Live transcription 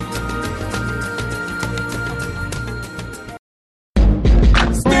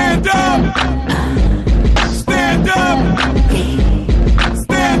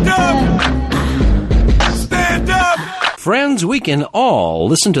means we can all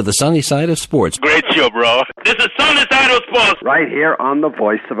listen to the sunny side of sports. Great show, bro. This is Sunny Side of Sports. Right here on the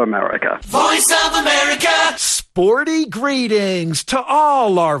Voice of America. Voice of America. Sporty greetings to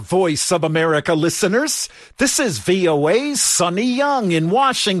all our Voice of America listeners. This is VOA's Sonny Young in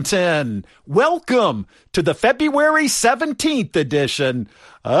Washington. Welcome to the February 17th edition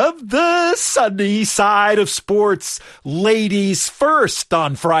of the Sunny Side of Sports. Ladies first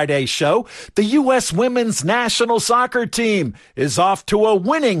on Friday's show. The U.S. women's national soccer team is off to a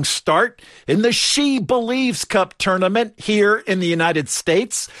winning start in the She Believes Cup tournament here in the United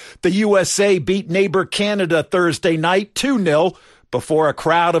States. The USA beat neighbor Canada Thursday night 2-0 before a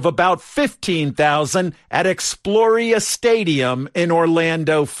crowd of about 15,000 at Exploria Stadium in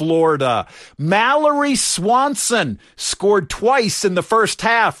Orlando, Florida. Mallory Swanson scored twice in the first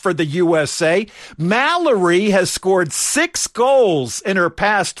half for the USA. Mallory has scored 6 goals in her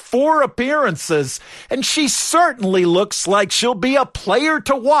past 4 appearances, and she certainly looks like she'll be a player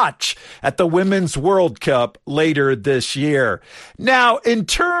to watch at the Women's World Cup later this year. Now, in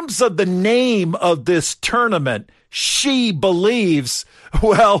terms of the name of this tournament, She Believes,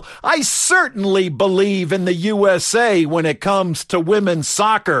 well, I certainly believe in the USA when it comes to women's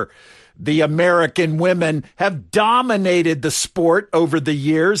soccer. The American women have dominated the sport over the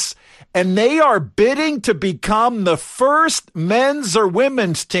years, and they are bidding to become the first men's or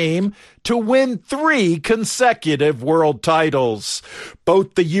women's team to win 3 consecutive world titles.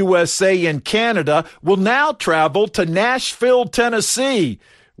 Both the USA and Canada will now travel to Nashville, Tennessee,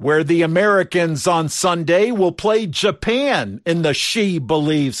 where the Americans on Sunday will play Japan in the She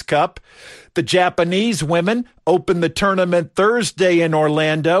Believes Cup. The Japanese women opened the tournament Thursday in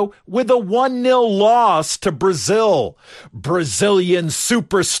Orlando with a 1-0 loss to Brazil. Brazilian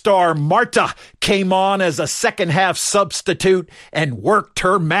superstar Marta came on as a second-half substitute and worked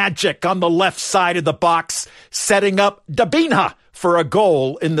her magic on the left side of the box, setting up Dabinha for a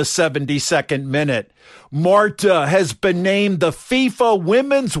goal in the 72nd minute. Marta has been named the FIFA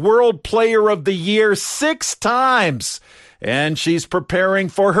Women's World Player of the Year 6 times, and she's preparing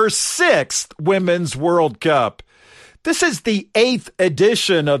for her 6th Women's World Cup. This is the 8th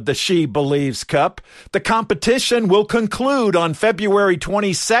edition of the She Believes Cup. The competition will conclude on February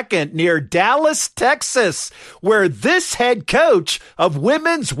 22nd near Dallas, Texas, where this head coach of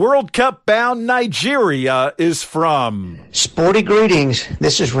Women's World Cup bound Nigeria is from. Sporty greetings.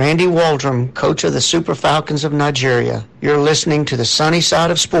 This is Randy Waldrum, coach of the Super Falcons of Nigeria. You're listening to the Sunny Side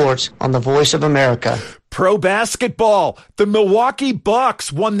of Sports on the Voice of America. Pro basketball. The Milwaukee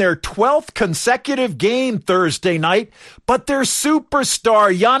Bucks won their 12th consecutive game Thursday night, but their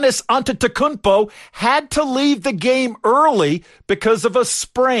superstar Giannis Antetokounmpo had to leave the game early because of a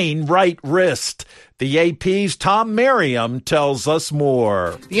sprained right wrist. The AP's Tom Merriam tells us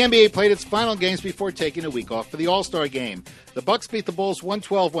more. The NBA played its final games before taking a week off for the All-Star game. The Bucks beat the Bulls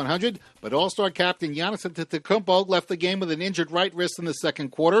 112-100, but All-Star captain Giannis Antetokounmpo left the game with an injured right wrist in the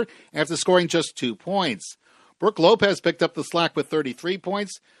second quarter after scoring just 2 points. Brooke Lopez picked up the slack with 33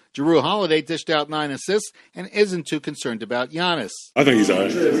 points. Jrue Holiday dished out 9 assists and isn't too concerned about Giannis. I think he's all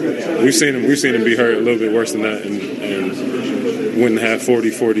right. We've seen him be hurt a little bit worse than that and wouldn't have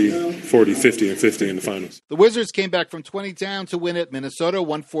 40, 50, and 50 in the finals. The Wizards came back from 20 down to win at Minnesota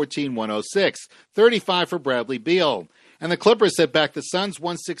 114-106, 35 for Bradley Beal. And the Clippers set back the Suns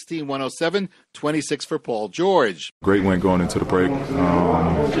 116-107, 26 for Paul George. Great win going into the break.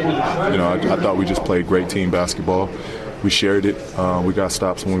 I thought we just played great team basketball. We shared it. We got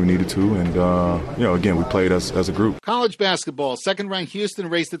stops when we needed to. And, again, we played as a group. College basketball. Second-ranked Houston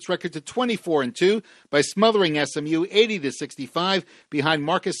raced its record to 24-2 by smothering SMU 80-65 behind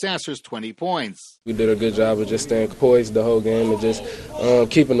Marcus Sasser's 20 points. We did a good job of just staying poised the whole game and just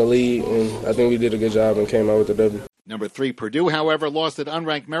keeping the lead. And I think we did a good job and came out with the W. Number 3, Purdue, however, lost at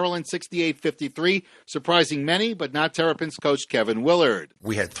unranked Maryland 68-53, surprising many, but not Terrapins coach Kevin Willard.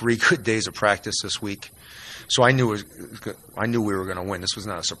 We had 3 good days of practice this week, so I knew we were going to win. This was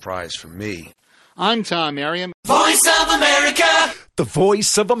not a surprise for me. I'm Tom Merriam. Voice of America. The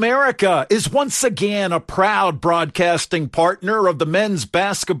Voice of America is once again a proud broadcasting partner of the Men's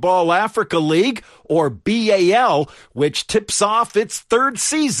Basketball Africa League, or BAL, which tips off its 3rd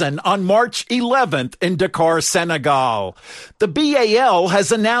season on March 11th in Dakar, Senegal. The BAL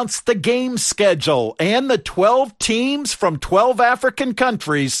has announced the game schedule and the 12 teams from 12 African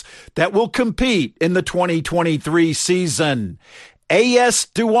countries that will compete in the 2023 season. AS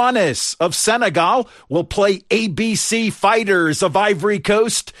Douanes of Senegal will play ABC Fighters of Ivory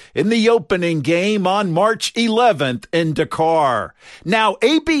Coast in the opening game on March 11th in Dakar. Now,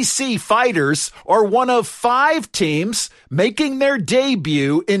 ABC Fighters are one of 5 teams making their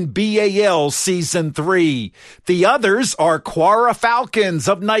debut in BAL Season 3. The others are Kwara Falcons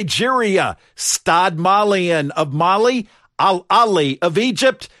of Nigeria, Stade Malien of Mali, Al Ahly of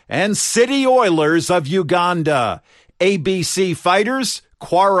Egypt, and City Oilers of Uganda. ABC Fighters,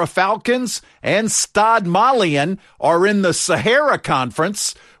 Kwara Falcons, and Stade Malien are in the Sahara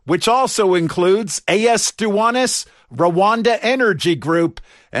Conference, which also includes AS Douanes, Rwanda Energy Group,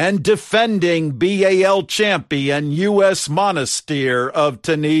 and defending BAL champion US Monastir of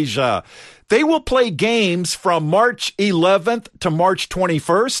Tunisia. They will play games from March 11th to March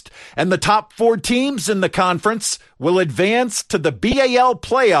 21st, and the top 4 teams in the conference will advance to the BAL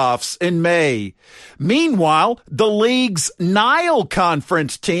playoffs in May. Meanwhile, the league's Nile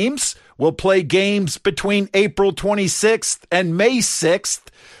Conference teams will play games between April 26th and May 6th.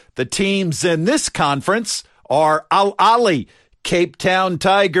 The teams in this conference are Al Ahly, Cape Town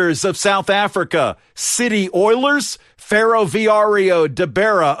Tigers of South Africa, City Oilers, Ferroviario de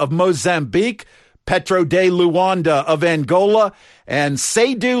Beira of Mozambique, Petro de Luanda of Angola, and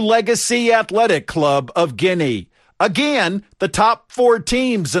Seydou Legacy Athletic Club of Guinea. Again, the top 4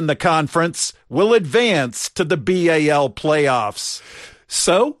 teams in the conference will advance to the BAL playoffs.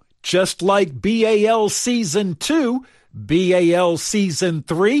 So, just like BAL Season 2, BAL Season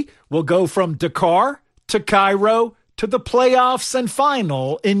 3 will go from Dakar to Cairo to the playoffs and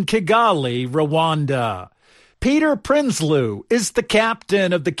final in Kigali, Rwanda. Peter Prinsloo is the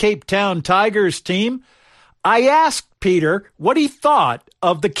captain of the Cape Town Tigers team. I asked Peter what he thought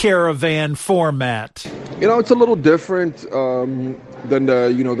of the caravan format. It's a little different than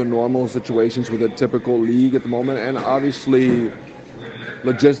the normal situations with a typical league at the moment. And obviously,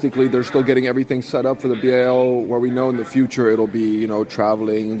 logistically, they're still getting everything set up for the BAL, where we know in the future it'll be,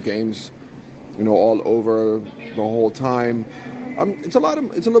 traveling games, all over the whole time. It's a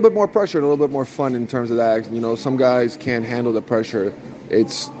little bit more pressure and a little bit more fun in terms of that. Some guys can't handle the pressure.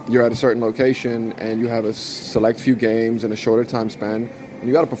 You're at a certain location and you have a select few games in a shorter time span, and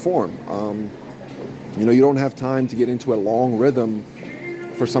you got to perform. You don't have time to get into a long rhythm.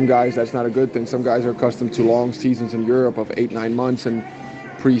 For some guys, that's not a good thing. Some guys are accustomed to long seasons in Europe of 8-9 months and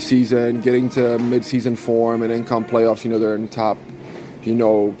preseason, getting to mid-season form, and then come playoffs. They're in top.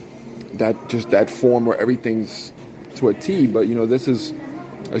 That form where everything's to a T, but this is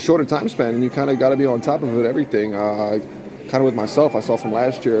a shorter time span, and you kind of got to be on top of it. Everything, kind of with myself, I saw from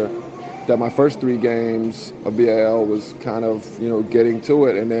last year that my first 3 games of BAL was kind of getting to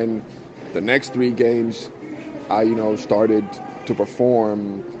it, and then the next 3 games, I started to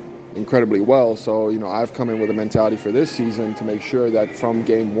perform incredibly well. So I've come in with a mentality for this season to make sure that from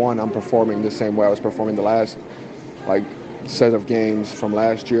game 1 I'm performing the same way I was performing the last set of games from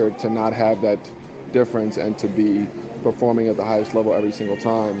last year, to not have that difference and to be performing at the highest level every single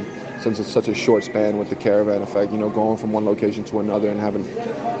time, since it's such a short span with the caravan effect, going from one location to another and having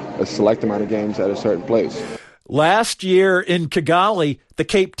a select amount of games at a certain place. Last year in Kigali, the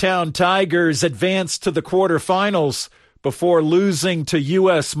Cape Town Tigers advanced to the quarterfinals before losing to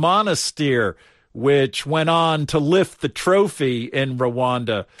US Monastir, which went on to lift the trophy in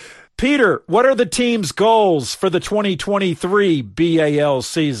Rwanda. Peter, what are the team's goals for the 2023 BAL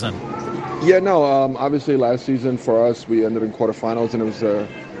season? Obviously last season for us, we ended in quarterfinals, and it was a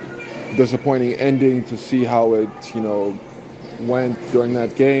disappointing ending to see how it, went during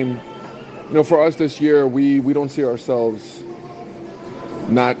that game. For us this year, we don't see ourselves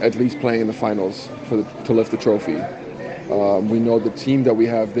not at least playing in the finals to lift the trophy. We know the team that we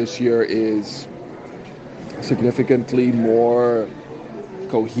have this year is significantly more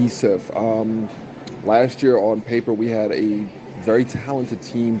cohesive. Last year on paper, we had a very talented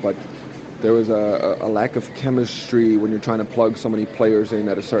team, but there was a lack of chemistry when you're trying to plug so many players in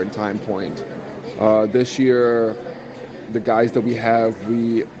at a certain time point. This year, the guys that we have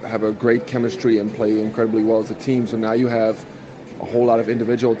a great chemistry and play incredibly well as a team. So now you have a whole lot of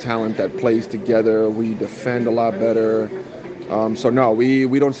individual talent that plays together. We defend a lot better.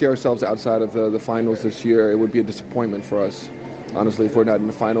 We don't see ourselves outside of the finals this year. It would be a disappointment for us, honestly, if we're not in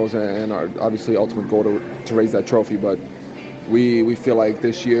the finals, and our obviously ultimate goal to raise that trophy. But we feel like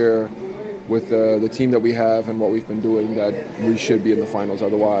this year, with the team that we have and what we've been doing, that we should be in the finals.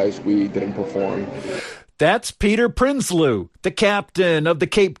 Otherwise, we didn't perform. That's Peter Prinsloo, the captain of the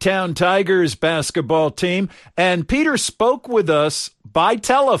Cape Town Tigers basketball team. And Peter spoke with us by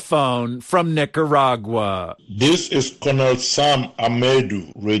telephone from Nicaragua. This is Colonel Sam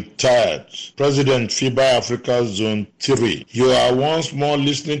Amedu, retired, President FIBA Africa Zone 3. You are once more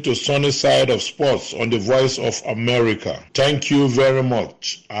listening to Sunny Side of Sports on the Voice of America. Thank you very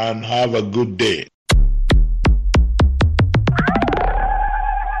much and have a good day.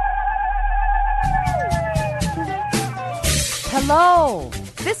 Hello,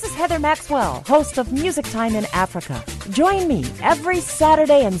 this is Heather Maxwell, host of Music Time in Africa. Join me every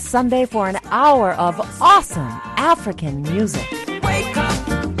Saturday and Sunday for an hour of awesome African music. Wake up,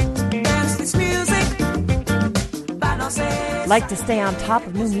 dance this music. Like to stay on top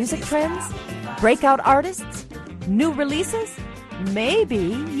of new music trends? Breakout artists? New releases? Maybe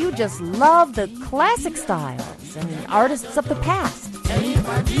you just love the classic styles and artists of the past.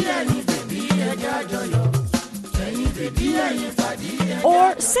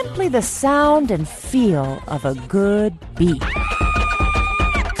 Or simply the sound and feel of a good beat.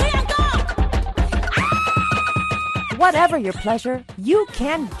 Whatever your pleasure, you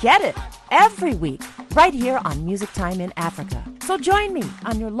can get it every week right here on Music Time in Africa. So join me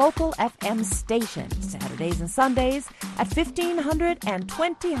on your local FM station Saturdays and Sundays at 1500 and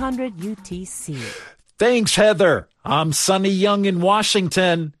 2000 UTC. Thanks, Heather. I'm Sonny Young in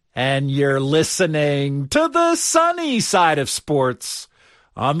Washington, and you're listening to the sunny side of sports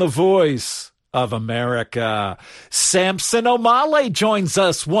on the Voice of America. Samson O'Malley joins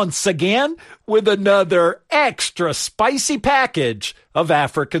us once again with another extra spicy package of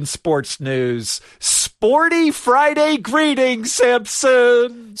African sports news. Sporty Friday greetings,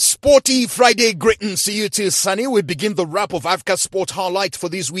 Samson. Sporty Friday greetings to you too, Sonny. We begin the wrap of Africa Sport highlight for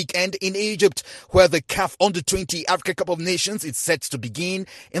this weekend in Egypt, where the CAF Under-20 Africa Cup of Nations is set to begin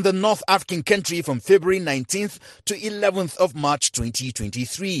in the North African country from February 19th to 11th of March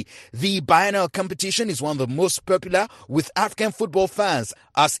 2023. The biennial competition is one of the most popular with African football fans,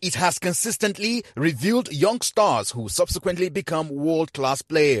 as it has consistently revealed young stars who subsequently become world-class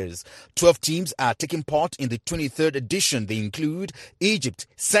players. 12 teams are taking part in the 23rd edition. They include Egypt,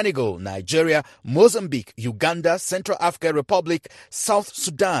 Senegal, Nigeria, Mozambique, Uganda, Central African Republic, South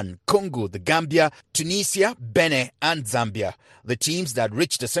Sudan, Congo, the Gambia, Tunisia, Benin, and Zambia. The teams that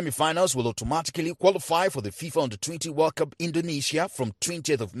reach the semi-finals will automatically qualify for the FIFA Under-20 World Cup Indonesia from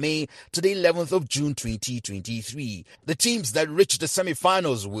 20th of May to the 11th of June 2023. The teams that reach the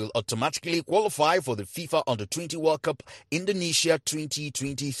semi-finals will automatically qualify for the FIFA Under-20 World Cup Indonesia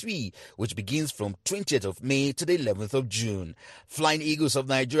 2023, which begins from 20th of May to the 11th of June. Flying Eagles of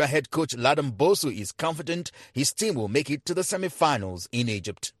Nigeria head coach Ladan Bosu is confident his team will make it to the semi-finals in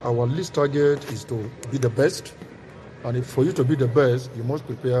Egypt. Our least target is to be the best, and for you to be the best, you must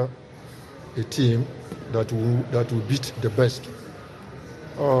prepare a team that will beat the best.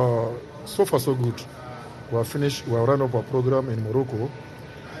 So far so good. We have finished. We have run up our program in Morocco.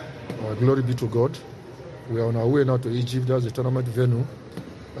 Glory be to God. We are on our way now to Egypt. That's the tournament venue,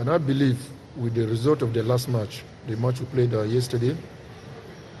 and I believe with the result of the last match, the match we played yesterday,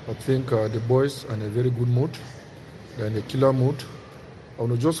 I think the boys are in a very good mood. They're in a killer mood. I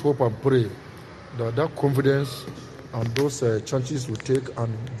want to just hope and pray that confidence and those chances we take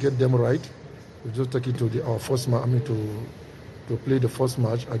and get them right. We just take it to our first match. To play the first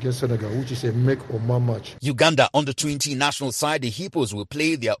match against Senegal, which is a make or man match. Uganda Under-20 national side, the Hippos, will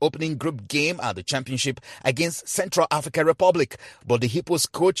play their opening group game at the championship against Central African Republic. But the Hippos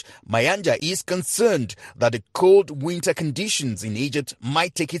coach Mayanja is concerned that the cold winter conditions in Egypt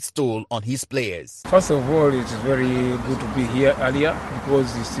might take its toll on his players. First of all, it's very good to be here earlier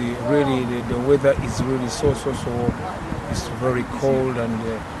because it's really the weather is really so. It's very cold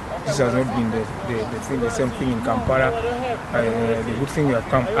and. This has not been the same thing in Kampala. The good thing you have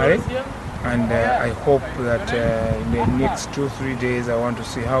come early, and I hope that in the next 2-3 days I want to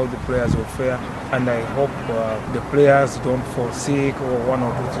see how the players will fare, and I hope the players don't fall sick or 1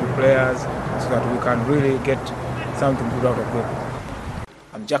 or 2, 3 players, so that we can really get something good out of them.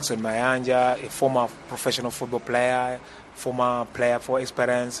 I'm Jackson Mayanja, a former professional football player, former player for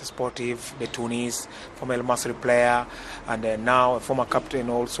Esperance Sportive de Tunis, former El Masri player, and now a former captain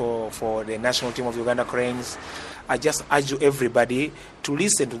also for the national team of Uganda Cranes. I just urge everybody to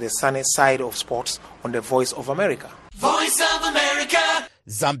listen to the sunny side of sports on the Voice of America. Voice of America.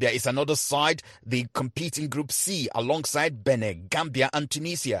 Zambia is another side. They compete in Group C alongside Benin, Gambia and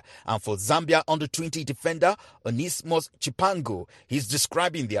Tunisia. And for Zambia Under-20 defender Onesmus Chipango, he's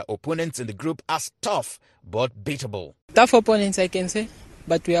describing their opponents in the group as tough but beatable. Tough opponents, I can say,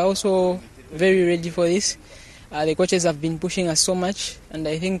 but we are also very ready for this. The coaches have been pushing us so much, and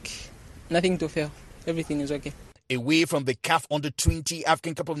I think nothing to fail. everything is okay. Away from the CAF Under-20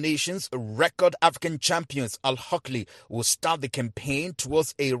 African Cup of Nations, record African champions Al Ahly will start the campaign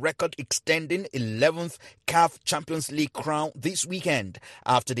towards a record-extending 11th CAF Champions League crown this weekend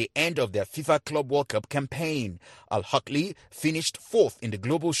after the end of their FIFA Club World Cup campaign. Al Ahly finished 4th in the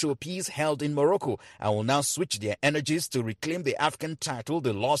global showpiece held in Morocco and will now switch their energies to reclaim the African title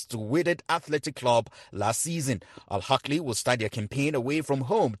they lost to Wydad Athletic Club last season. Al Ahly will start their campaign away from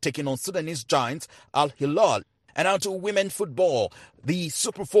home, taking on Sudanese giants Al Hilal. And now to women football. The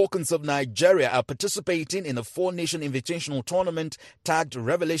Super Falcons of Nigeria are participating in the four-nation invitational tournament tagged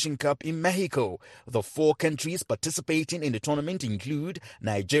Revelation Cup in Mexico. The 4 countries participating in the tournament include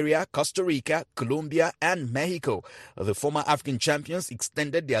Nigeria, Costa Rica, Colombia, and Mexico. The former African champions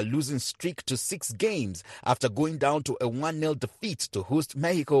extended their losing streak to 6 games after going down to a 1-0 defeat to host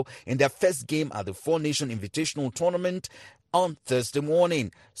Mexico in their first game at the four-nation invitational tournament on Thursday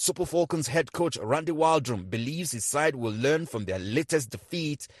morning. Super Falcons head coach Randy Waldrum believes his side will learn from their latest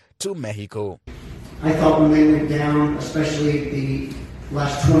defeat to Mexico. I thought when they went down, especially the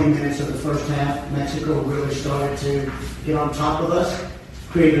last 20 minutes of the first half, Mexico really started to get on top of us,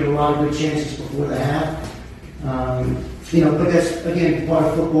 created a lot of good chances before the half. But that's, again, part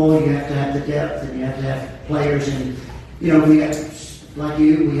of football. You have to have the depth and you have to have players. And, we have, like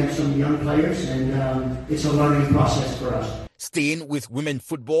you, we have some young players, and it's a learning process for us. Staying with women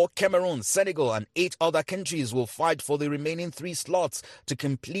football, Cameroon, Senegal and 8 other countries will fight for the remaining 3 slots to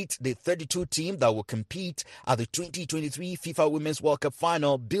complete the 32 team that will compete at the 2023 FIFA Women's World Cup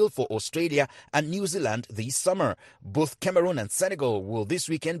final billed for Australia and New Zealand this summer. Both Cameroon and Senegal will this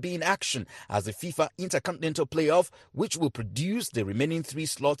weekend be in action as the FIFA Intercontinental Playoff, which will produce the remaining 3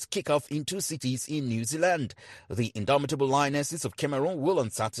 slots, kick off in 2 cities in New Zealand. The Indomitable Lionesses of Cameroon will on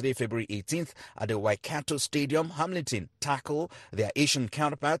Saturday, February 18th at the Waikato Stadium, Hamilton, tackle their Asian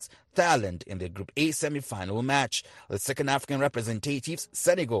counterparts, Thailand, in the Group A semi-final match. The second African representatives,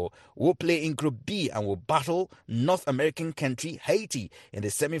 Senegal, will play in Group B and will battle North American country Haiti in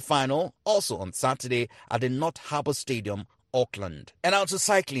the semi-final, also on Saturday at the North Harbour Stadium, Auckland. And out to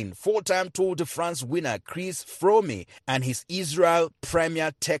cycling, 4-time Tour de France winner Chris Froome and his Israel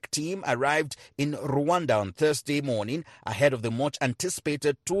Premier Tech team arrived in Rwanda on Thursday morning ahead of the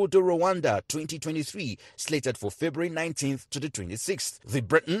much-anticipated Tour de Rwanda 2023, slated for February 19th to the 26th. The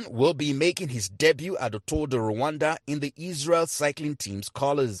Briton will be making his debut at the Tour de Rwanda in the Israel cycling team's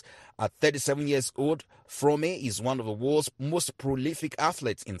colours. At 37 years old, Froome is one of the world's most prolific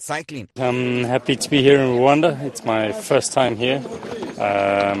athletes in cycling. I'm happy to be here in Rwanda. It's my first time here.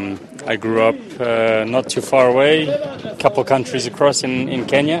 I grew up not too far away, a couple countries across in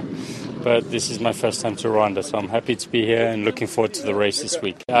Kenya. But this is my first time to Rwanda, so I'm happy to be here and looking forward to the race this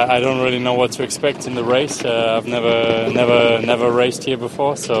week. I don't really know what to expect in the race. I've never raced here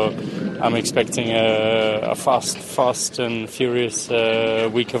before, so I'm expecting a fast and furious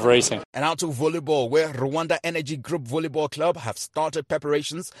week of racing. And out to volleyball, where Rwanda Energy Group Volleyball Club have started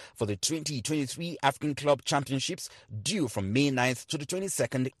preparations for the 2023 African Club Championships due from May 9th to the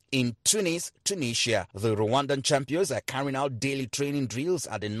 22nd in Tunis, Tunisia. The Rwandan champions are carrying out daily training drills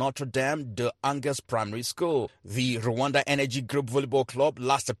at the Notre Dame de Angers Primary School. The Rwanda Energy Group Volleyball Club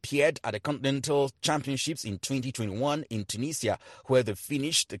last appeared at the Continental Championships in 2021 in Tunisia, where they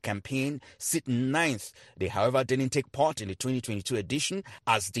finished the campaign sitting 9th. They, however, didn't take part in the 2022 edition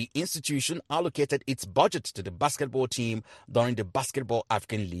as the institution allocated its budget to the basketball team during the Basketball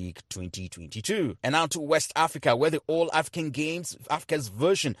African League 2022. And now to West Africa, where the All-African Games, Africa's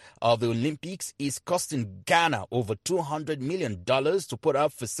version of the Olympics, is costing Ghana over $200 million to put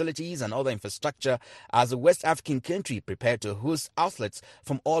up facilities and other infrastructure as the West African country prepared to host athletes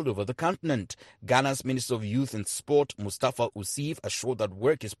from all over the continent. Ghana's Minister of Youth and Sport, Mustafa Usif, assured that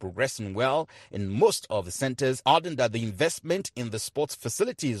work is progressing well in most of the centers, adding that the investment in the sports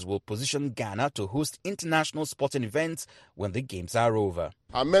facilities will position Ghana to host international sporting events when the games are over.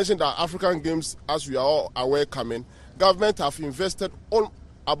 I mentioned that African Games, as we are all aware, coming. Government have invested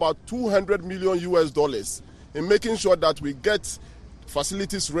about $200 million in making sure that we get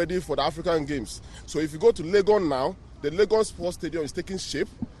facilities ready for the African Games. So if you go to Legon now, the Legon Sports Stadium is taking shape.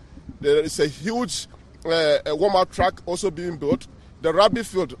 There is a huge warm-up track also being built. The rugby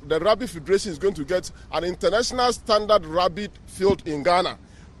field, the Rugby Federation is going to get an international standard rugby field in Ghana,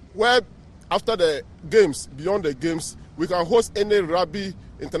 where after the games, beyond the games, we can host any rugby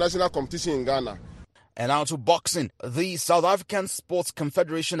international competition in Ghana. And now to boxing. The South African Sports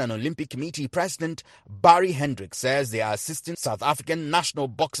Confederation and Olympic Committee President Barry Hendricks says they are assisting South African National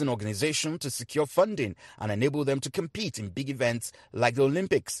Boxing Organization to secure funding and enable them to compete in big events like the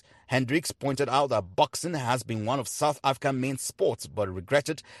Olympics. Hendricks pointed out that boxing has been one of South Africa's main sports, but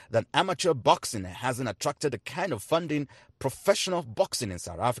regretted that amateur boxing hasn't attracted the kind of funding professional boxing in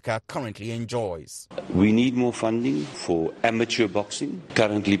South Africa currently enjoys. We need more funding for amateur boxing.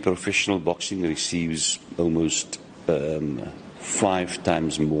 Currently, professional boxing receives almost 5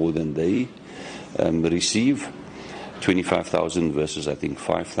 times more than they receive, 25,000 versus I think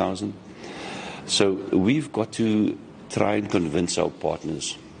 5,000. So we've got to try and convince our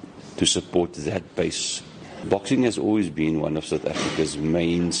partners to support that base. Boxing has always been one of South Africa's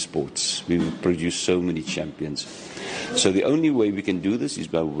main sports. We produce so many champions. So the only way we can do this is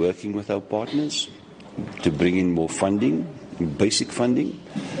by working with our partners to bring in more funding, basic funding,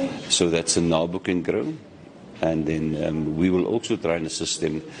 so that SINABO can grow. And then we will also try and assist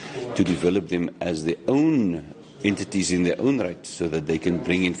them to develop them as their own entities in their own right, so that they can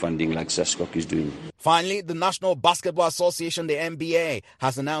bring in funding like SASCOC is doing. Finally, the National Basketball Association, the NBA,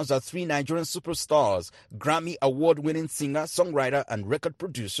 has announced that 3 Nigerian superstars, Grammy Award-winning singer, songwriter, and record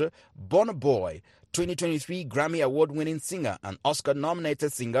producer Burna Boy, 2023 Grammy Award-winning singer and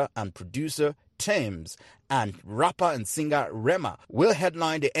Oscar-nominated singer and producer Tems, and rapper and singer Rema will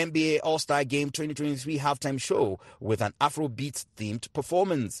headline the NBA All-Star Game 2023 halftime show with an Afrobeats-themed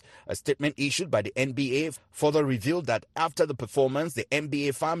performance. A statement issued by the NBA further revealed that after the performance, the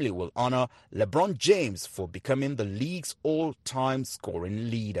NBA family will honor LeBron James for becoming the league's all-time scoring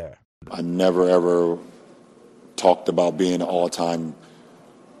leader. I never, ever talked about being an all-time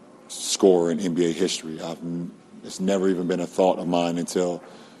scorer in NBA history. It's never even been a thought of mine until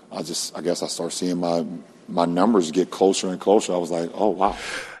I guess I start seeing my numbers get closer and closer. I was like, oh, wow.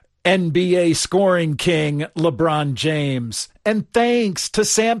 NBA scoring king LeBron James. And thanks to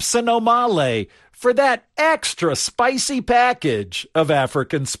Samson Omale for that extra spicy package of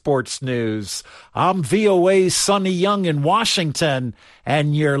African sports news. I'm VOA's Sonny Young in Washington,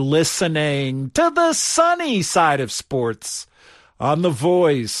 and you're listening to the sunny side of sports on the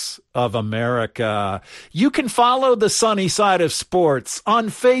Voice of America. You can follow the sunny side of sports on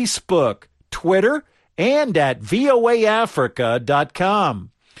Facebook, Twitter, and at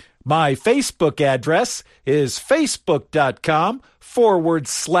voaafrica.com. My Facebook address is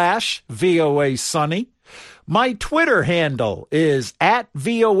facebook.com/VOA Sunny. My Twitter handle is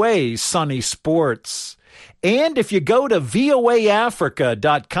 @VOA Sunny Sports. And if you go to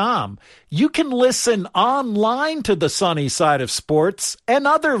voaafrica.com, you can listen online to the sunny side of sports and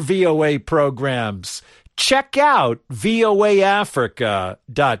other VOA programs. Check out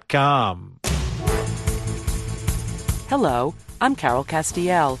voaafrica.com. Hello, I'm Carol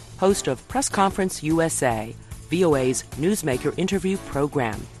Castiel, host of Press Conference USA, VOA's newsmaker interview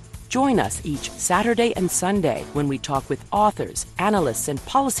program. Join us each Saturday and Sunday when we talk with authors, analysts, and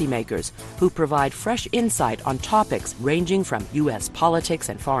policymakers who provide fresh insight on topics ranging from U.S. politics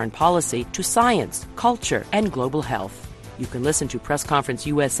and foreign policy to science, culture, and global health. You can listen to Press Conference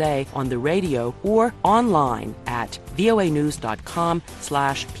USA on the radio or online at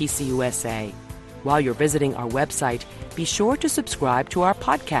voanews.com/PCUSA. While you're visiting our website, be sure to subscribe to our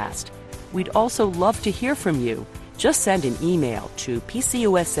podcast. We'd also love to hear from you. Just send an email to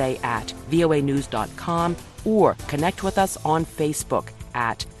pcusa@voanews.com or connect with us on Facebook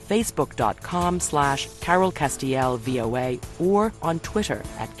at facebook.com/Carol Castiel VOA or on Twitter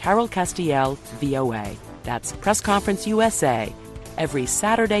at Carol Castiel VOA. That's Press Conference USA every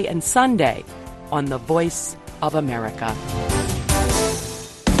Saturday and Sunday on the Voice of America.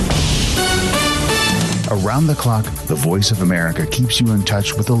 Around the clock, the Voice of America keeps you in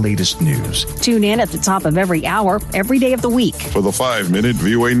touch with the latest news. Tune in at the top of every hour, every day of the week. For the 5-minute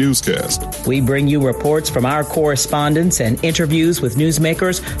VOA newscast. We bring you reports from our correspondents and interviews with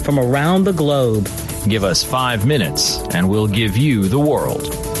newsmakers from around the globe. Give us 5 minutes, and we'll give you the world.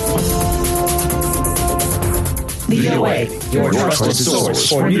 VOA, your trusted source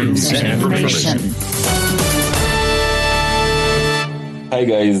for news and information. Hi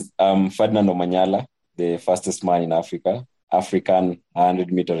guys, I'm Ferdinand Omanyala, the fastest man in Africa, African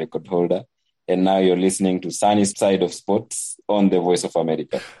 100-meter record holder. And now you're listening to Sunny Side of Sports on the Voice of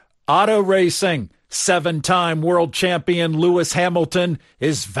America. Auto racing. 7-time world champion Lewis Hamilton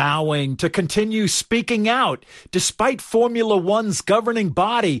is vowing to continue speaking out despite Formula One's governing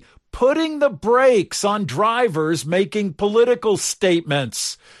body putting the brakes on drivers making political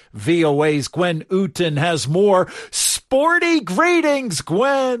statements. VOA's Gwen Uten has more. Sporty greetings,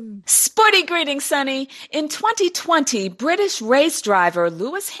 Gwen. Sporty greetings, Sonny. In 2020, British race driver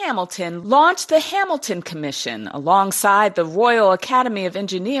Lewis Hamilton launched the Hamilton Commission alongside the Royal Academy of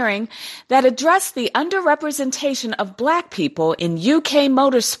Engineering that addressed the underrepresentation of black people in UK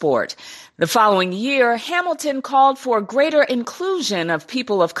motorsport. The following year, Hamilton called for greater inclusion of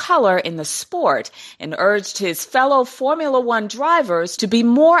people of color in the sport and urged his fellow Formula One drivers to be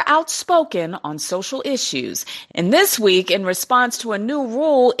more outspoken on social issues. And this week, in response to a new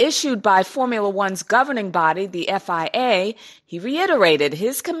rule issued by Formula One's governing body, the FIA, he reiterated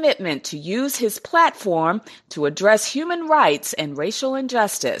his commitment to use his platform to address human rights and racial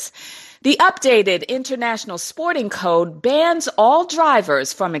injustice. The updated International Sporting Code bans all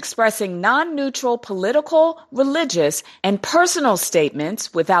drivers from expressing non-neutral political, religious, and personal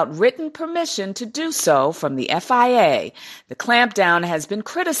statements without written permission to do so from the FIA. The clampdown has been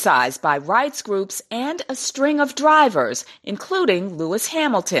criticized by rights groups and a string of drivers, including Lewis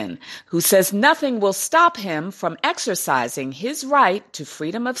Hamilton, who says nothing will stop him from exercising his right to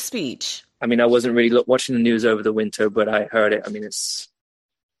freedom of speech. I mean, I wasn't really watching the news over the winter, but I heard it. I mean,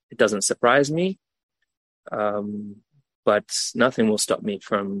 it doesn't surprise me, but nothing will stop me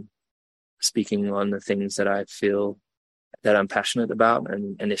from speaking on the things that I feel that I'm passionate about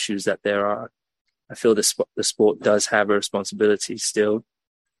and issues that there are. I feel the sport does have a responsibility still,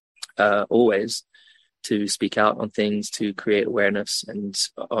 always, to speak out on things, to create awareness and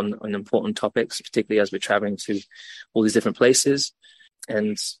on important topics, particularly as we're traveling to all these different places.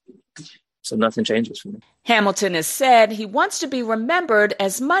 And so nothing changes for me. Hamilton has said he wants to be remembered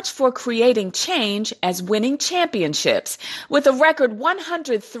as much for creating change as winning championships. With a record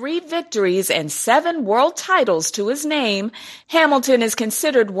 103 victories and 7 world titles to his name, Hamilton is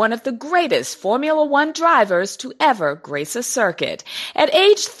considered one of the greatest Formula One drivers to ever grace a circuit. At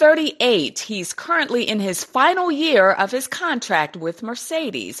age 38, he's currently in his final year of his contract with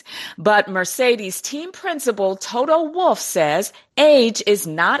Mercedes. But Mercedes team principal Toto Wolff says age is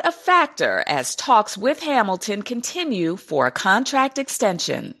not a factor as talks with Hamilton continue for a contract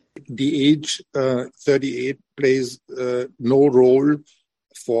extension. The age 38 plays no role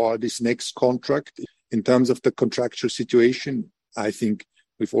for this next contract. In terms of the contractual situation, I think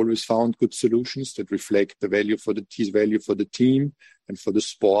we've always found good solutions that reflect the value for his value for the team and for the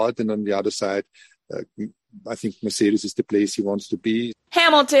sport. And on the other side, I think Mercedes is the place he wants to be.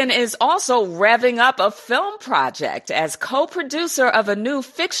 Hamilton is also revving up a film project as co-producer of a new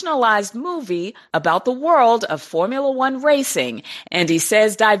fictionalized movie about the world of Formula One racing. And he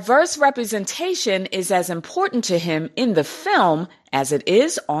says diverse representation is as important to him in the film as it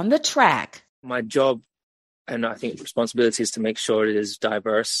is on the track. My job, and I think responsibility, is to make sure it is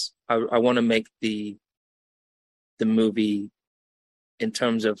diverse. I want to make the movie, in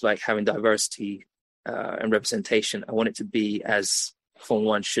terms of like having diversity and representation, I want it to be as Formula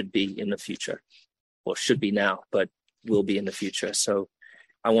One should be in the future, or should be now, but will be in the future. So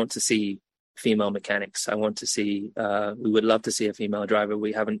I want to see female mechanics. I want to see, we would love to see a female driver.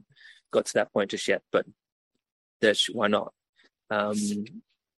 We haven't got to that point just yet, but why not?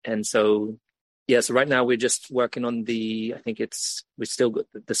 And so, so right now we're just working on we still got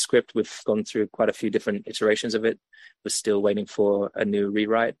the script. We've gone through quite a few different iterations of it. We're still waiting for a new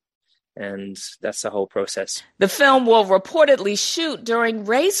rewrite. And that's the whole process. The film will reportedly shoot during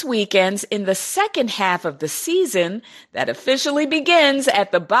race weekends in the second half of the season that officially begins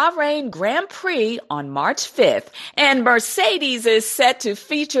at the Bahrain Grand Prix on March 5th. And Mercedes is set to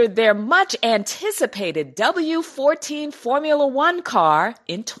feature their much-anticipated W14 Formula One car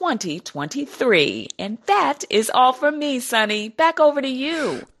in 2023. And that is all from me, Sonny. Back over to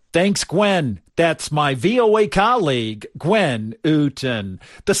you. Thanks, Gwen. That's my VOA colleague, Gwen Uten.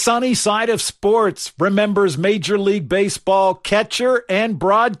 The sunny side of sports remembers Major League Baseball catcher and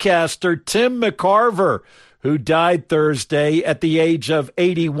broadcaster Tim McCarver, who died Thursday at the age of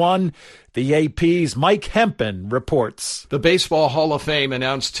 81. The AP's Mike Hempen reports. The Baseball Hall of Fame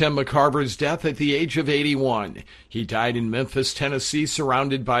announced Tim McCarver's death at the age of 81. He died in Memphis, Tennessee,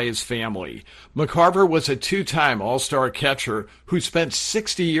 surrounded by his family. McCarver was a 2-time All-Star catcher who spent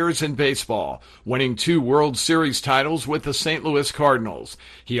 60 years in baseball, winning 2 World Series titles with the St. Louis Cardinals.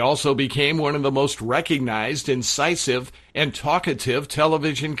 He also became one of the most recognized, incisive, and talkative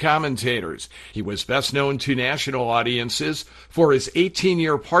television commentators. He was best known to national audiences for his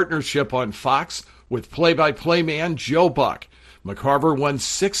 18-year partnership on Fox with play-by-play man Joe Buck. McCarver won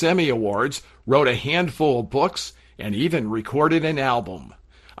 6 Emmy Awards, wrote a handful of books, and even recorded an album.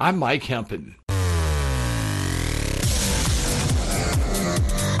 I'm Mike Hempen.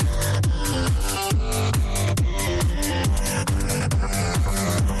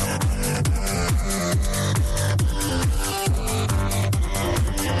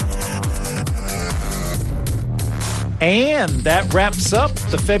 And that wraps up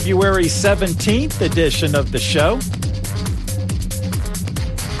the February 17th edition of the show.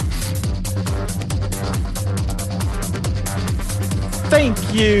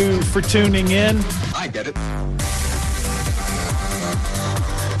 Thank you for tuning in. I get it.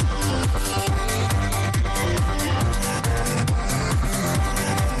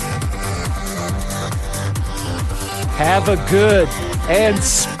 Have a good and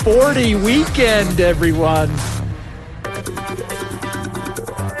sporty weekend, everyone.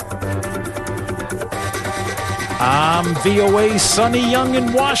 I'm VOA's Sonny Young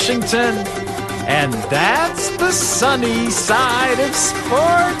in Washington, and that's the sunny side of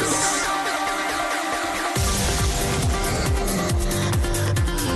sports.